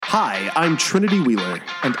Hi, I'm Trinity Wheeler.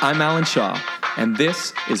 And I'm Alan Shaw, and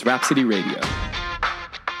this is Rhapsody Radio.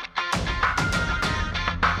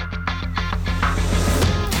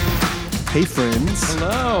 Hey, friends.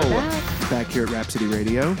 Hello. Back here at Rhapsody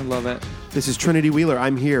Radio. I love it. This is Trinity Wheeler.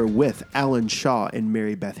 I'm here with Alan Shaw and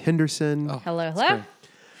Mary Beth Henderson. Hello, hello.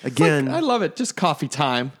 Again, I love it. Just coffee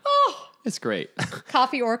time. Oh, it's great.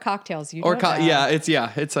 Coffee or cocktails. You Or know that.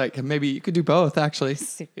 it's like maybe you could do both actually.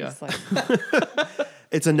 Seriously.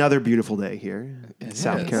 it's another beautiful day here in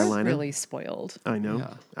South is. Carolina. We're really spoiled. I know.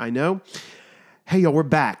 Yeah. I know. Hey, y'all, we're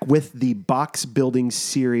back with the box building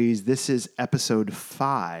series. This is episode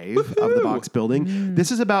 5 of the box building.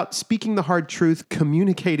 This is about speaking the hard truth,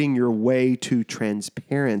 communicating your way to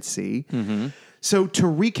transparency. So to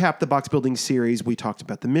recap the box building series, we talked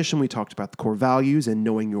about the mission, we talked about the core values and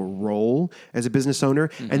knowing your role as a business owner.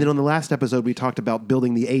 And then on the last episode, we talked about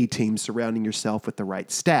building the A-team, surrounding yourself with the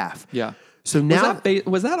right staff. Yeah. So now...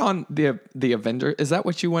 Was that on the Avenger? Is that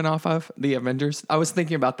what you went off of? The Avengers? I was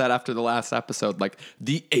thinking about that after the last episode, like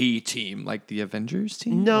the A-team, like the Avengers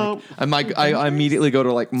team? No. Like, I immediately go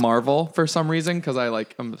to like Marvel for some reason because I'm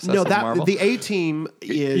obsessed with Marvel. The A-team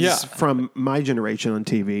is from my generation on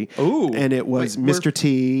TV. Ooh. And it was Mr.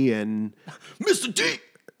 T and... Mr. T!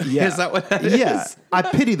 Yeah. Is that what that is? Yeah. I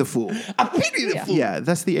pity the fool. I pity the fool. Yeah,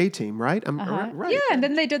 that's the A-team, right? Right. Yeah, and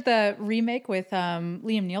then they did the remake with Liam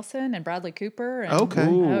Neeson and Bradley Cooper. And, Okay.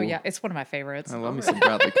 Oh, yeah. It's one of my favorites. I love me some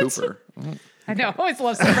Bradley Cooper. I know. I always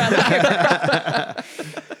love some Bradley Cooper.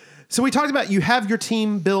 So we talked about you have your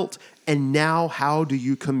team built, and now how do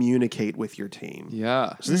you communicate with your team?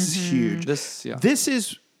 Yeah. So this is huge. This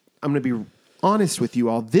is, I'm going to be honest with you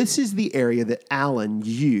all, this is the area that, Alan,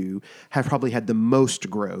 you have probably had the most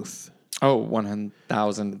growth. Oh,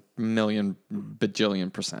 1,000 million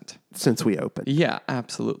bajillion % Since we opened. Yeah,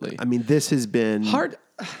 absolutely. I mean, this has been... Hard.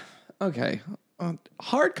 Okay.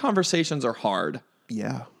 Hard conversations are hard.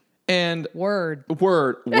 Yeah. And Word. No,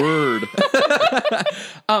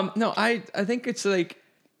 I think it's like,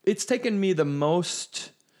 it's taken me the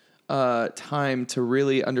most time to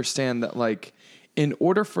really understand that, like, in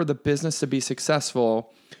order for the business to be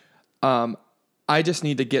successful, I just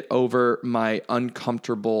need to get over my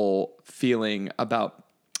uncomfortable feeling about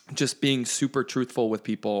just being super truthful with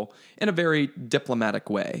people in a very diplomatic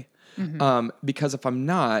way. Because if I'm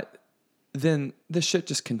not, then this shit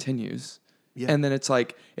just continues. Yeah. And then it's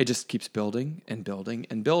like, it just keeps building and building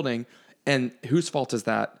and building. And whose fault is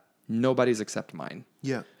that? Nobody's except mine.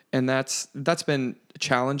 Yeah. And that's been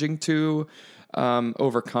challenging to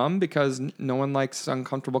overcome because no one likes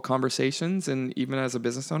uncomfortable conversations. And even as a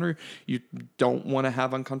business owner, you don't want to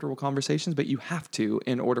have uncomfortable conversations, but you have to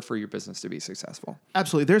in order for your business to be successful.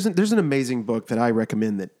 Absolutely. There's an amazing book that I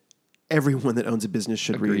recommend that everyone that owns a business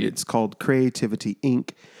should read. It's called Creativity,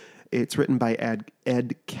 Inc. It's written by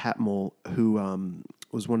Ed Catmull, who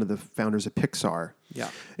was one of the founders of Pixar. Yeah.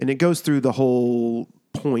 And it goes through the whole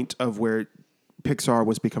point of where Pixar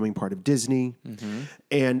was becoming part of Disney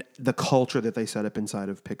and the culture that they set up inside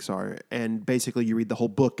of Pixar. And basically you read the whole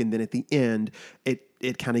book, and then at the end,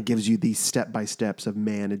 it kind of gives you these step-by-steps of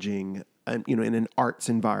managing, in an arts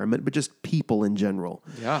environment, but just people in general.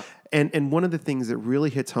 Yeah. And one of the things that really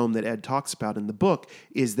hits home that Ed talks about in the book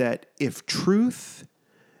is that if truth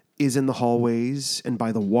is in the hallways and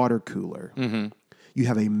by the water cooler, you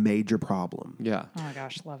have a major problem. Yeah. Oh, my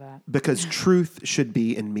gosh. Love that. Because truth should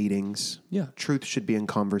be in meetings. Yeah. Truth should be in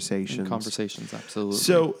conversations. Conversations, absolutely.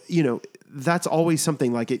 So, that's always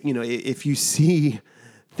something like it, if you see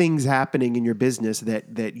things happening in your business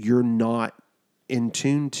that you're not in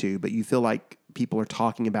tune to, but you feel like people are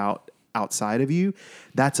talking about outside of you,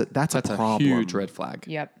 that's a problem. A huge red flag.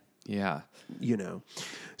 Yep. Yeah.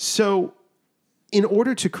 So in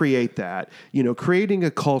order to create that, creating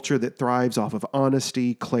a culture that thrives off of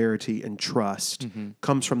honesty, clarity, and trust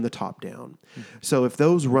comes from the top down. So if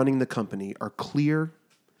those running the company are clear,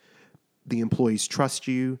 the employees trust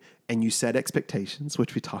you, and you set expectations,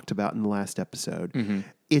 which we talked about in the last episode,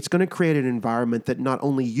 it's going to create an environment that not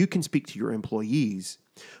only you can speak to your employees,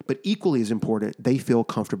 but equally as important, they feel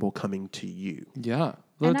comfortable coming to you. Yeah.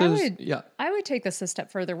 And I would take this a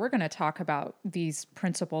step further. We're going to talk about these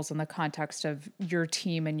principles in the context of your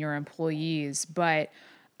team and your employees, but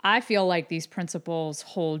I feel like these principles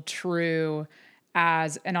hold true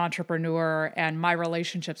as an entrepreneur and my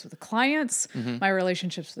relationships with the clients, my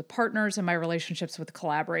relationships with the partners, and my relationships with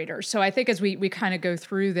collaborators. So I think as we kind of go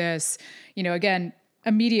through this, again,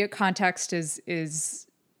 immediate context is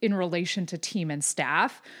in relation to team and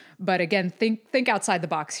staff. But again, think outside the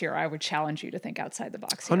box here. I would challenge you to think outside the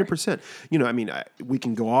box here. 100%. We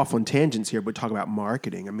can go off on tangents here, but talk about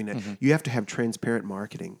marketing. I mean, you have to have transparent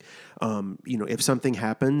marketing. If something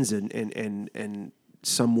happens and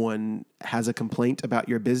someone has a complaint about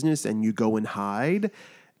your business and you go and hide,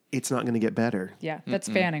 it's not going to get better. Yeah, that's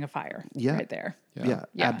fanning a fire right there. Yeah,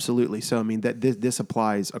 absolutely. So, I mean, this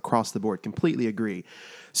applies across the board. Completely agree.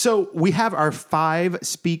 So we have our 5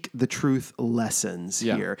 speak the truth lessons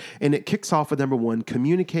here. And it kicks off with number 1,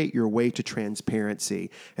 communicate your way to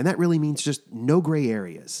transparency. And that really means just no gray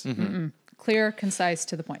areas. Clear, concise,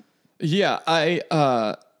 to the point. Yeah,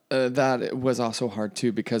 that was also hard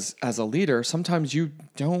too, because as a leader, sometimes you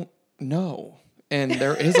don't know. And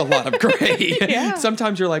there is a lot of gray.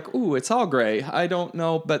 Sometimes you're like, ooh, it's all gray. I don't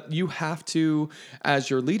know. But you have to, as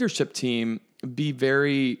your leadership team, be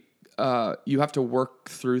very, you have to work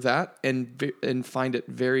through that and find it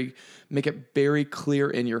make it very clear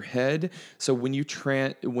in your head. So when you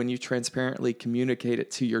transparently communicate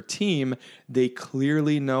it to your team, they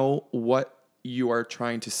clearly know what you are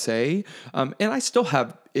trying to say. And I still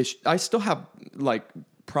have like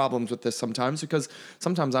problems with this sometimes, because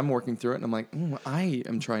sometimes I'm working through it and I'm like, I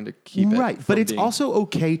am trying to keep it right. But it's also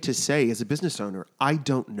okay to say, as a business owner, I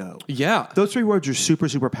don't know. Yeah. Those 3 words are super,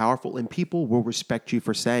 super powerful, and people will respect you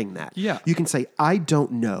for saying that. Yeah. You can say, I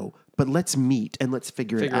don't know, but let's meet and let's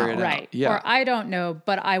figure it out. Right. Yeah. Or I don't know,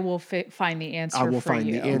 but I will find the answer. I will find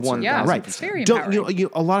the answer. Yeah, right. It's very empowering.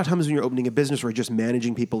 A lot of times when you're opening a business or just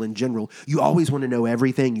managing people in general, you always want to know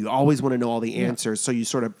everything. You always want to know all the answers. So you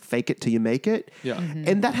sort of fake it till you make it. Yeah.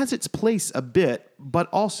 And that has its place a bit, but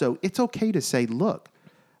also it's okay to say, look,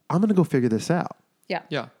 I'm going to go figure this out. Yeah.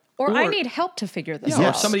 Yeah. Or I need help to figure this Or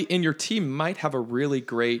out. somebody in your team might have a really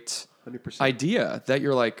great 100%. idea that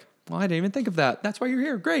you're like, well, I didn't even think of that. That's why you're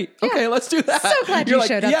here. Great. Okay, let's do that. So glad you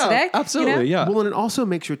showed up today. Absolutely. Yeah. Well, and it also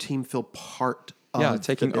makes your team feel part of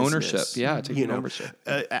taking the business. ownership. Yeah, taking ownership.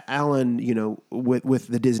 Alan, with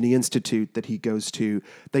the Disney Institute that he goes to,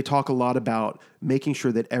 they talk a lot about making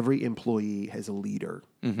sure that every employee has a leader.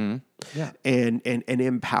 Yeah. And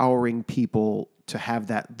empowering people to have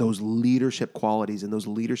those leadership qualities and those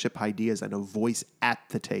leadership ideas and a voice at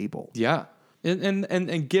the table. Yeah.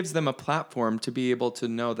 And gives them a platform to be able to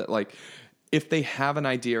know that, like, if they have an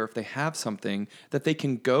idea or if they have something, that they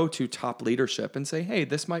can go to top leadership and say, hey,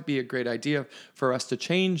 this might be a great idea for us to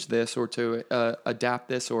change this or to adapt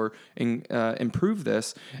this or improve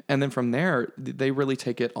this. And then from there, they really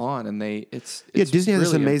take it on. And Disney has this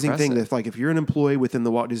really amazing thing impressive. that, like, if you're an employee within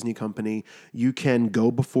the Walt Disney Company, you can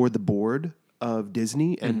go before the board of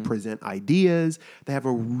Disney and present ideas. They have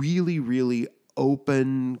a really, really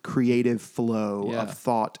open, creative flow of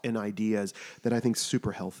thought and ideas that I think is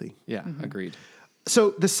super healthy. Yeah, agreed.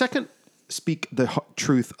 So the second speak the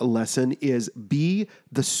truth lesson is be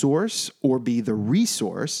the source or be the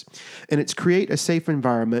resource. And it's create a safe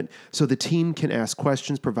environment so the team can ask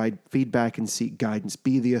questions, provide feedback, and seek guidance.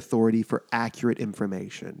 Be the authority for accurate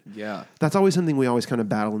information. Yeah. That's always something we always kind of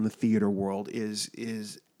battle in the theater world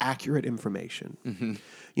is accurate information.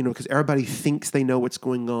 Because everybody thinks they know what's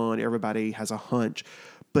going on. Everybody has a hunch.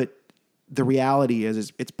 But the reality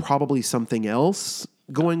is it's probably something else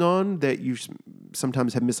going on that you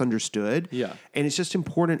sometimes have misunderstood. Yeah. And it's just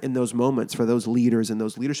important in those moments for those leaders and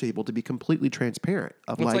those leadership people to be completely transparent.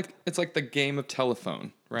 It's like the game of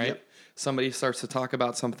telephone, right? Yep. Somebody starts to talk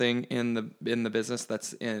about something in the business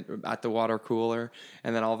that's at the water cooler,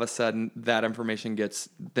 and then all of a sudden that information gets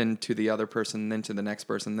then to the other person, then to the next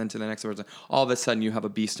person, then to the next person. All of a sudden you have a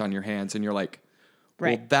beast on your hands, and you're like,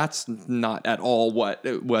 well, that's not at all what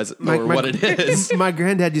it was or what it is. My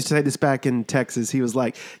granddad used to say this back in Texas. He was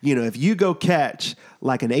like, if you go catch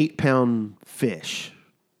like an 8-pound fish,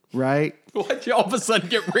 right? What? You all of a sudden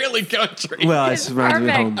get really country. Well, this reminds me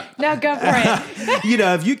of home. No, go for it.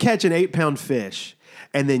 If you catch an 8-pound fish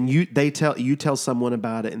and then you tell someone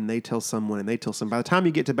about it and they tell someone and they tell someone, by the time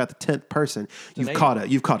you get to about the 10th person, you've caught a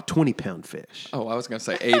 20-pound fish. Oh, I was going to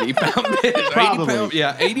say 80-pound fish. Probably.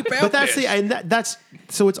 80-pound But that's fish.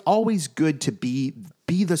 So it's always good to be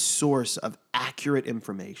the source of accurate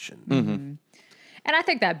information. Mm-hmm. And I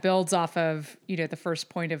think that builds off of, the first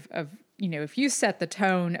point of if you set the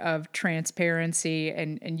tone of transparency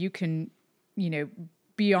and you can,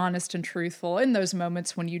 be honest and truthful in those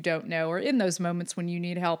moments when you don't know, or in those moments when you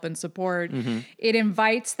need help and support, it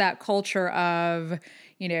invites that culture of,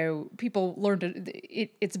 people learn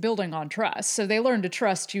it's building on trust. So they learn to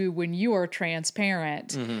trust you when you are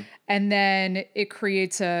transparent. And then it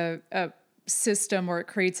creates a system, or it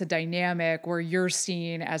creates a dynamic where you're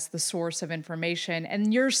seen as the source of information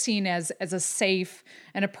and you're seen as a safe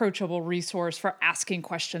and approachable resource for asking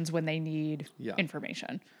questions when they need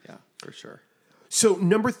information. Yeah, for sure. So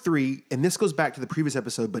number 3, and this goes back to the previous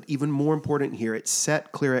episode, but even more important here, it's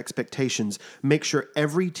set clear expectations. Make sure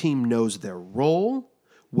every team knows their role,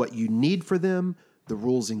 what you need for them, the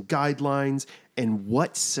rules and guidelines, and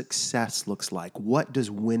what success looks like. What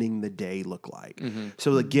does winning the day look like? Mm-hmm.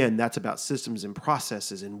 So again, that's about systems and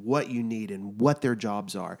processes and what you need and what their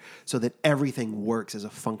jobs are so that everything works as a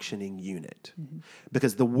functioning unit. Mm-hmm.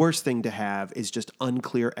 Because the worst thing to have is just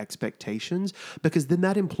unclear expectations, because then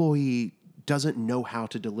that employee doesn't know how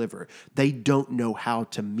to deliver. They don't know how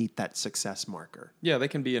to meet that success marker. Yeah, they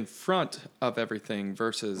can be in front of everything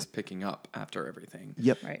versus picking up after everything.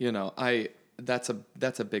 Yep. Right. You know, that's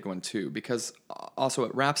a big one too, because also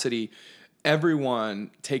at Rhapsody, everyone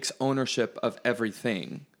takes ownership of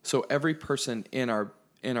everything. So every person in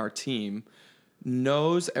our team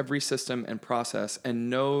knows every system and process and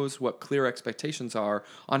knows what clear expectations are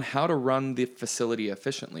on how to run the facility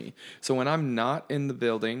efficiently. So when I'm not in the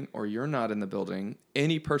building or you're not in the building,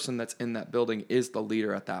 any person that's in that building is the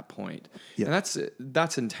leader at that point. Yeah. And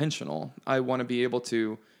that's intentional. I want to be able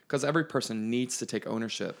to, because every person needs to take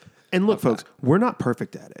ownership. And look, folks, we're not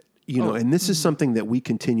perfect at it. And this is something that we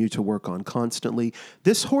continue to work on constantly.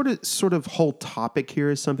 This sort of whole topic here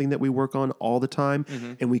is something that we work on all the time,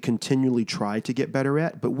 and we continually try to get better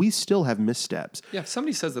at, but we still have missteps. Yeah, if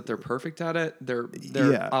somebody says that they're perfect at it, they're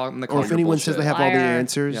on the call. Or if anyone says they have all the Liar.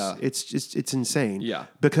 answers, it's insane. Yeah.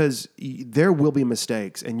 Because there will be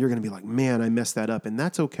mistakes, and you're going to be like, man, I messed that up, and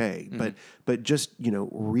that's okay. But just,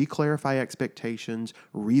 re-clarify expectations,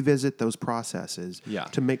 revisit those processes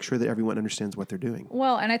to make sure that everyone understands what they're doing.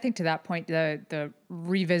 Well, and I think to that point, the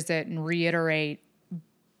revisit and reiterate,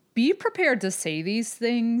 be prepared to say these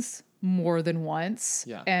things more than once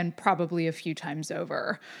and probably a few times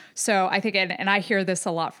over. So I think, and I hear this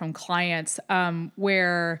a lot from clients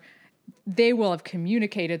where they will have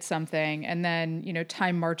communicated something and then,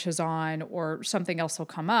 time marches on or something else will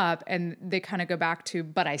come up and they kind of go back to,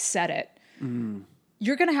 but I said it. Mm.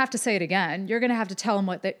 You're going to have to say it again. You're going to have to tell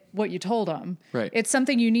them what you told them. Right. It's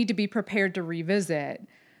something you need to be prepared to revisit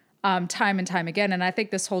time and time again. And I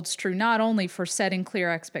think this holds true not only for setting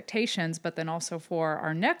clear expectations, but then also for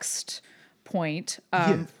our next point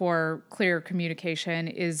for clear communication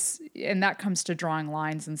and that comes to drawing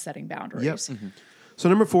lines and setting boundaries. Yep. Mm-hmm. So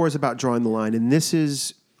number 4 is about drawing the line. And this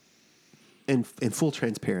is, in full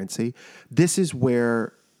transparency, this is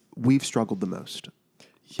where we've struggled the most.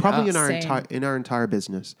 Probably in our entire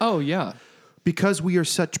business. Oh, yeah. Because we are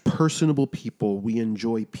such personable people, we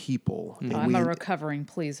enjoy people. Mm-hmm. I'm a recovering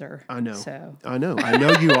pleaser. I know. So. I know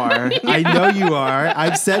you are. I know you are.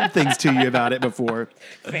 I've said things to you about it before.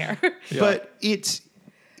 Fair. But it's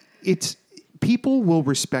people will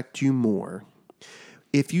respect you more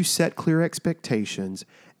if you set clear expectations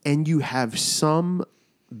and you have some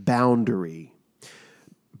boundary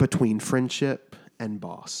between friendship and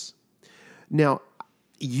boss. Now,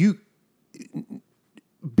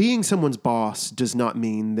 being someone's boss does not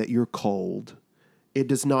mean that you're cold. It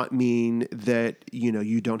does not mean that,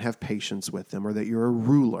 you don't have patience with them or that you're a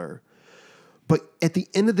ruler. But at the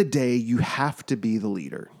end of the day, you have to be the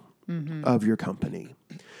leader of your company.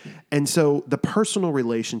 And so the personal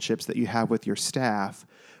relationships that you have with your staff,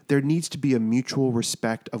 there needs to be a mutual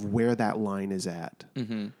respect of where that line is at.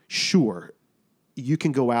 Mm-hmm. Sure, you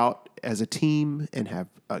can go out as a team and have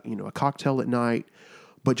a cocktail at night,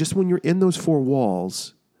 but just when you're in those 4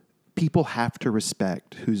 walls, people have to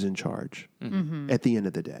respect who's in charge at the end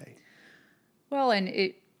of the day. Well,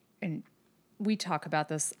 and we talk about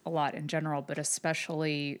this a lot in general, but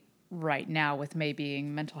especially right now with May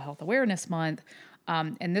being Mental Health Awareness Month.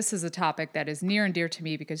 And this is a topic that is near and dear to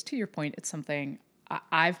me because, to your point, it's something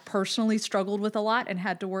I've personally struggled with a lot and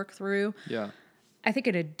had to work through. Yeah. I think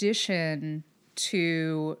in addition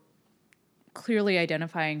to clearly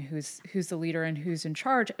identifying who's the leader and who's in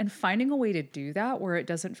charge and finding a way to do that where it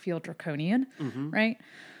doesn't feel draconian, right?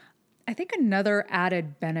 I think another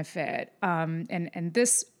added benefit, and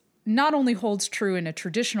this not only holds true in a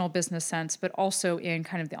traditional business sense, but also in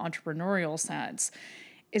kind of the entrepreneurial sense,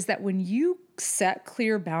 is that when you set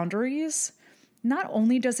clear boundaries, not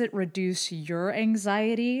only does it reduce your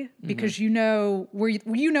anxiety because you know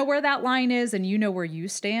where that line is and you know where you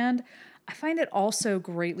stand, I find it also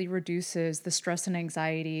greatly reduces the stress and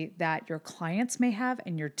anxiety that your clients may have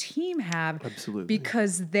and your team have. Absolutely.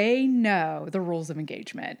 Because they know the rules of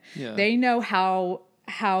engagement. Yeah. They know how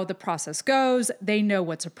how the process goes. They know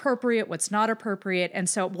what's appropriate, what's not appropriate. And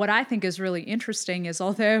so what I think is really interesting is,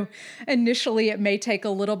 although initially it may take a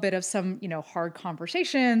little bit of some, hard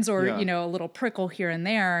conversations or, a little prickle here and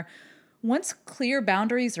there, once clear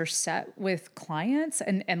boundaries are set with clients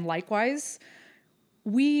and likewise,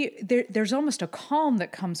 there's almost a calm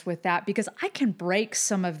that comes with that, because I can break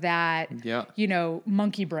some of that,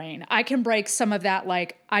 monkey brain. I can break some of that,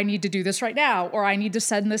 like, I need to do this right now, or I need to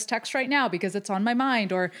send this text right now because it's on my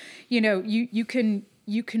mind, or, you can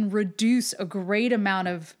reduce a great amount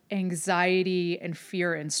of anxiety and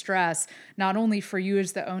fear and stress, not only for you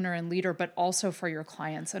as the owner and leader, but also for your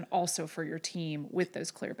clients and also for your team with those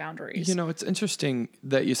clear boundaries. It's interesting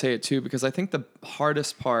that you say it too, because I think the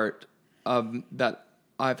hardest part of that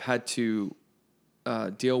I've had to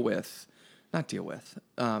just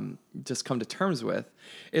come to terms with,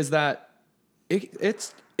 is that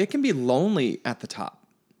it can be lonely at the top.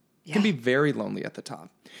 It can be very lonely at the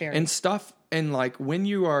top. Very. And stuff, and like when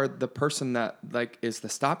you are the person that like is the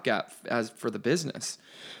stopgap as for the business,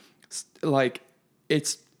 like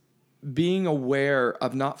it's being aware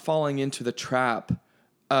of not falling into the trap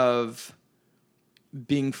of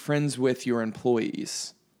being friends with your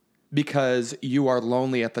employees because you are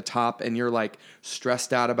lonely at the top and you're like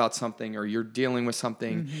stressed out about something or you're dealing with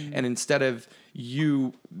something. Mm-hmm. And instead of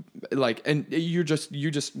you like, and you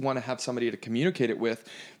just want to have somebody to communicate it with.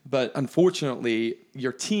 But unfortunately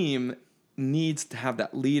your team needs to have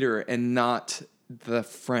that leader and not the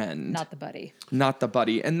friend, not the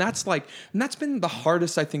buddy. And that's been the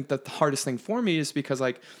hardest. I think that the hardest thing for me is because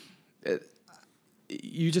like,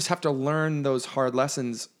 you just have to learn those hard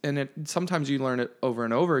lessons, and sometimes you learn it over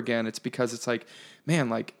and over again. It's because it's like, man,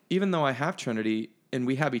 like even though I have Trinity and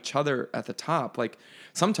we have each other at the top, like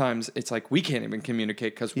sometimes it's like we can't even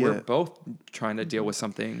communicate because we're both trying to deal with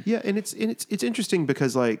something. Yeah, and it's interesting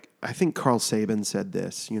because like I think Carl Saban said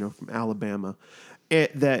this, from Alabama,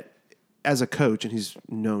 that as a coach, and he's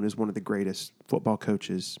known as one of the greatest football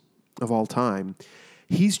coaches of all time,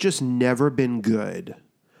 he's just never been good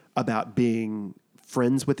about being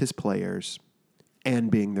friends with his players and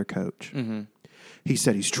being their coach. Mm-hmm. He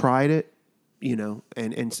said he's tried it,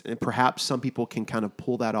 and perhaps some people can kind of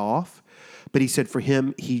pull that off. But he said for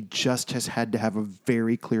him, he just has had to have a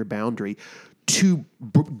very clear boundary to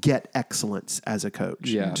get excellence as a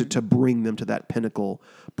coach, to bring them to that pinnacle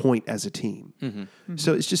point as a team. Mm-hmm. Mm-hmm.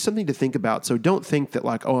 So it's just something to think about. So don't think that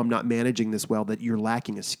like, oh, I'm not managing this well, that you're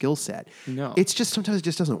lacking a skill set. No. It's just sometimes it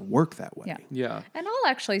just doesn't work that way. Yeah. And I'll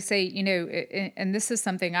actually say, and this is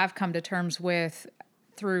something I've come to terms with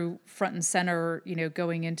through Front and Center,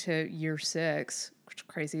 going into year 6, which is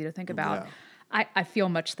crazy to think about. Yeah. I feel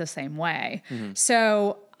much the same way. Mm-hmm.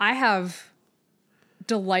 So I have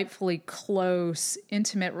delightfully close,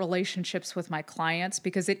 intimate relationships with my clients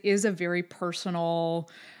because it is a very personal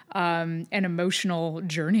and emotional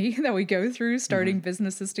journey that we go through, starting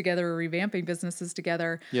businesses together or revamping businesses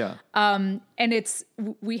together. Yeah. And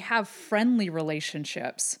we have friendly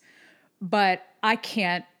relationships, but I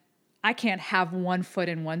can't have one foot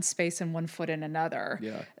in one space and one foot in another.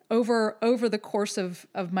 Yeah. Over the course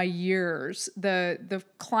of my years, the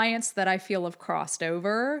clients that I feel have crossed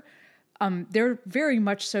over, they're very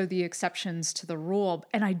much so the exceptions to the rule.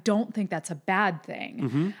 And I don't think that's a bad thing.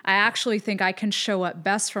 Mm-hmm. I actually think I can show up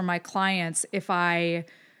best for my clients if I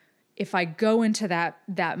go into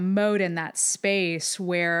that mode and that space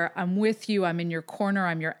where I'm with you, I'm in your corner,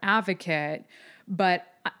 I'm your advocate, but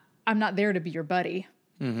I'm not there to be your buddy.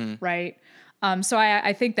 Mm-hmm. Right. So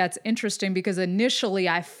I think that's interesting because initially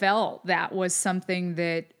I felt that was something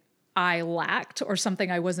that I lacked or something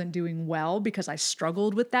I wasn't doing well because I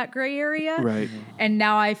struggled with that gray area. Right. And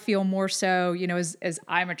now I feel more so, as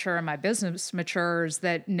I mature and my business matures,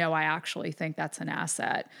 that no, I actually think that's an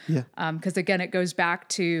asset. Yeah. Because again, it goes back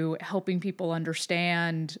to helping people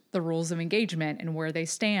understand the rules of engagement and where they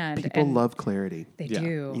stand. People love clarity. They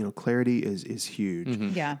do. Clarity is huge. Mm-hmm.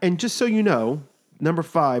 Yeah. And just so you know, number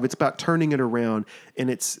 5, it's about turning it around. And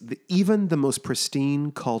it's even the most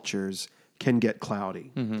pristine cultures can get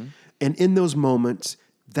cloudy. Mm-hmm. And in those moments,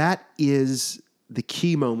 that is the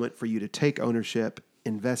key moment for you to take ownership,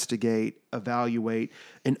 investigate, evaluate,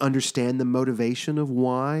 and understand the motivation of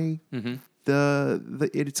why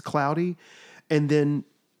it's cloudy. And then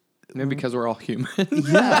maybe because we're all human.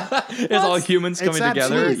 Yeah. It's all humans coming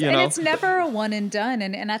together. And it's never a one and done.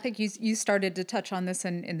 And I think you started to touch on this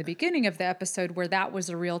in the beginning of the episode where that was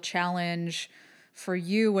a real challenge for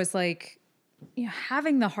you was like,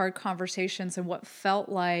 having the hard conversations and what felt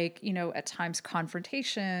like, at times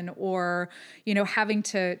confrontation or, having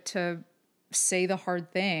to say the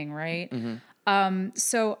hard thing. Right. Mm-hmm.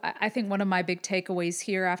 So I think one of my big takeaways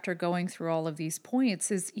here after going through all of these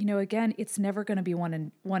points is, again, it's never going to be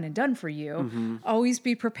one and done for you. Always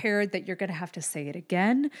be prepared that you're going to have to say it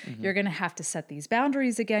again. You're going to have to set these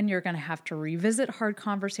boundaries again. You're going to have to revisit hard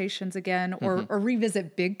conversations again or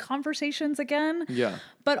revisit big conversations again. Yeah.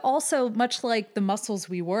 But also, much like the muscles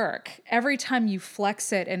we work, every time you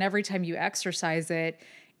flex it and every time you exercise it,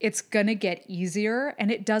 it's going to get easier,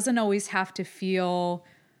 and it doesn't always have to feel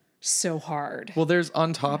so hard. Well, there's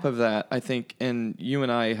on top of that, I think, and you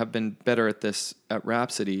and I have been better at this at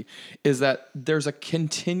Rhapsody, is that there's a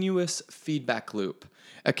continuous feedback loop,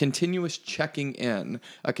 a continuous checking in,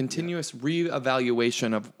 a continuous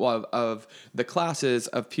reevaluation of the classes,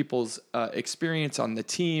 of people's experience on the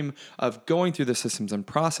team, of going through the systems and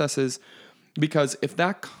processes. Because if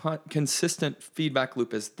that consistent feedback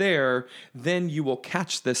loop is there, then you will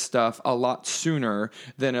catch this stuff a lot sooner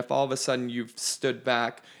than if all of a sudden you've stood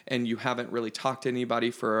back and you haven't really talked to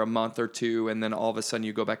anybody for a month or two, and then all of a sudden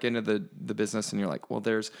you go back into the business and you're like, well,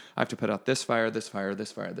 I have to put out this fire, this fire,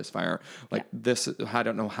 this fire, this fire. Like this, I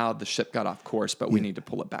don't know how the ship got off course, but we need to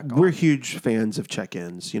pull it back on. We're huge fans of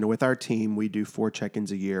check-ins. With our team, we do 4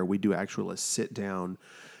 check-ins a year. We do actual sit down.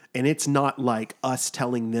 And it's not like us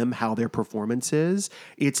telling them how their performance is.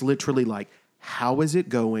 It's literally like, how is it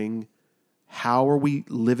going? How are we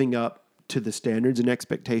living up to the standards and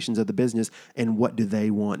expectations of the business? And what do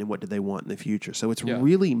they want? And what do they want in the future? So it's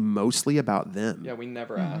really mostly about them. Yeah, we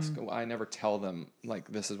never ask. I never tell them,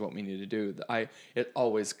 like, this is what we need to do. It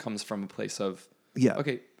always comes from a place of,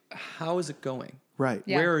 okay, how is it going? Right.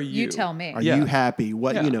 Yeah. Where are you? You tell me. Are you happy?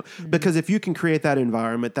 What, because if you can create that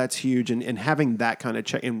environment, that's huge. And having that kind of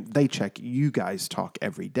check, and they check, you guys talk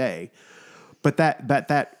every day, but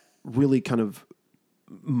that really kind of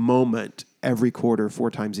moment every quarter,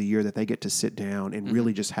 4 times a year that they get to sit down and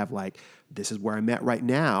really just have like, this is where I'm at right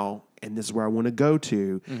now. And this is where I want to go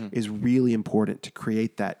to is really important to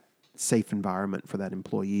create that safe environment for that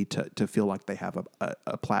employee to feel like they have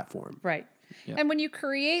a platform. Right. Yeah. And when you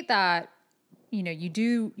create that,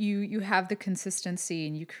 you have the consistency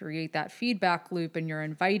and you create that feedback loop and you're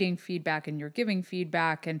inviting feedback and you're giving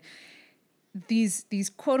feedback, and these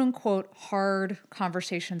quote unquote hard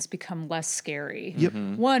conversations become less scary. Yep.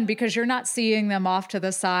 One, because you're not seeing them off to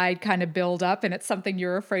the side kind of build up and it's something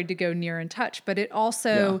you're afraid to go near and touch. But it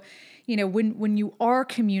also, when you are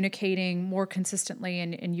communicating more consistently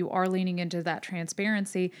and you are leaning into that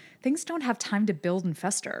transparency, things don't have time to build and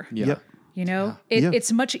fester. Yeah. Yep.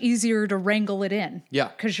 It's much easier to wrangle it in. Yeah.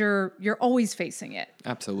 Because you're always facing it.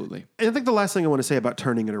 Absolutely. And I think the last thing I want to say about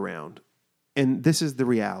turning it around, and this is the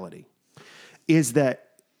reality, is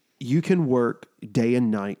that you can work day and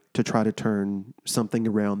night to try to turn something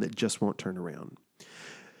around that just won't turn around.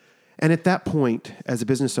 And at that point, as a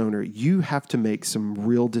business owner, you have to make some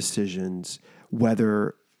real decisions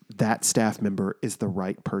whether that staff member is the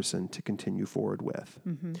right person to continue forward with.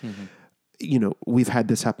 We've had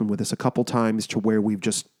this happen with us a couple times to where we've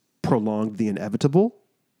just prolonged the inevitable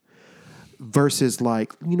versus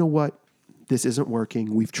like, you know what? This isn't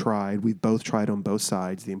working. We've tried. We've both tried on both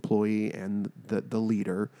sides. The employee and the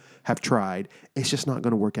leader have tried. It's just not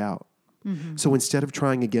going to work out. So instead of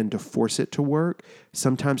trying again to force it to work,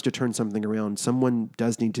 sometimes to turn something around, someone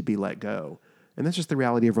does need to be let go. And that's just the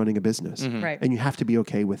reality of running a business. Right. And you have to be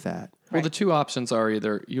okay with that. Well, the 2 options are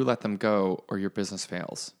either you let them go or your business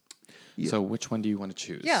fails. So which one do you want to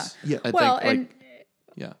choose? Yeah. I Well,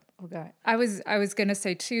 yeah. Okay. I was going to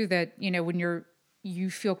say too that, when you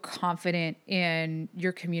feel confident in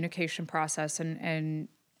your communication process and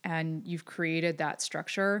you've created that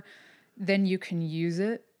structure, then you can use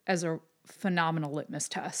it as a phenomenal litmus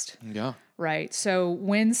test. Yeah. Right. So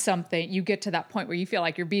when you get to that point where you feel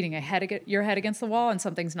like you're beating your head against the wall and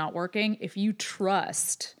something's not working, if you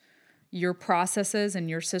trust your processes and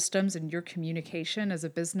your systems and your communication as a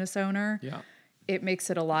business owner, it makes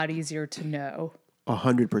it a lot easier to know.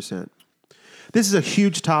 100%. This is a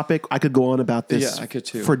huge topic. I could go on about this I could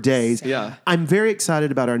too. for days. Yeah. I'm very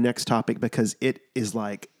excited about our next topic because it is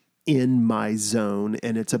like in my zone,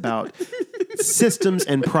 and it's about systems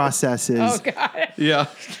and processes. Oh, God. Yeah.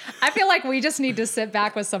 I feel like we just need to sit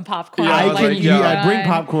back with some popcorn. Yeah, and let you bring run.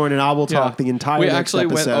 popcorn, and I will talk the entire We next actually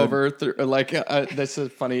went episode. over through, this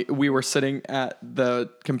is funny. We were sitting at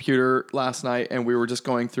the computer last night and we were just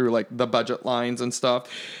going through like the budget lines and stuff.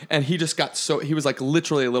 And he just got he was like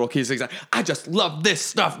literally a little kid. He's like, I just love this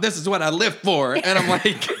stuff. This is what I live for. And I'm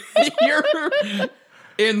like, you're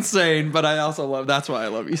insane, but I also that's why I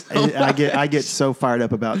love you so much. I get so fired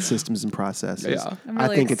up about systems and processes. Yeah. I'm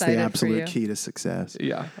really I think it's the excited for absolute you. key to success.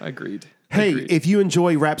 Yeah, agreed. Hey, Agreed. if you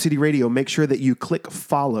enjoy Rhapsody Radio, make sure that you click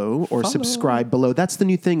follow or subscribe below. That's the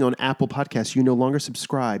new thing on Apple Podcasts. You no longer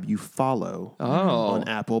subscribe, you follow on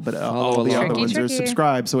Apple, but all the along. other ones are Tricky.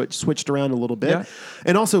 subscribe. So it switched around a little bit. Yeah.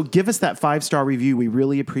 And also give us that 5-star review. We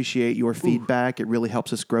really appreciate your feedback. It really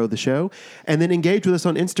helps us grow the show. And then engage with us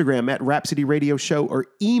on Instagram at Rhapsody Radio Show or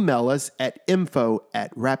email us at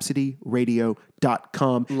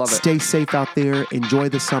info@rhapsodyradio.com. Love it. Stay safe out there. Enjoy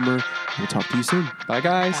the summer. We'll talk to you soon. Bye,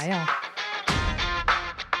 guys. Bye, y'all.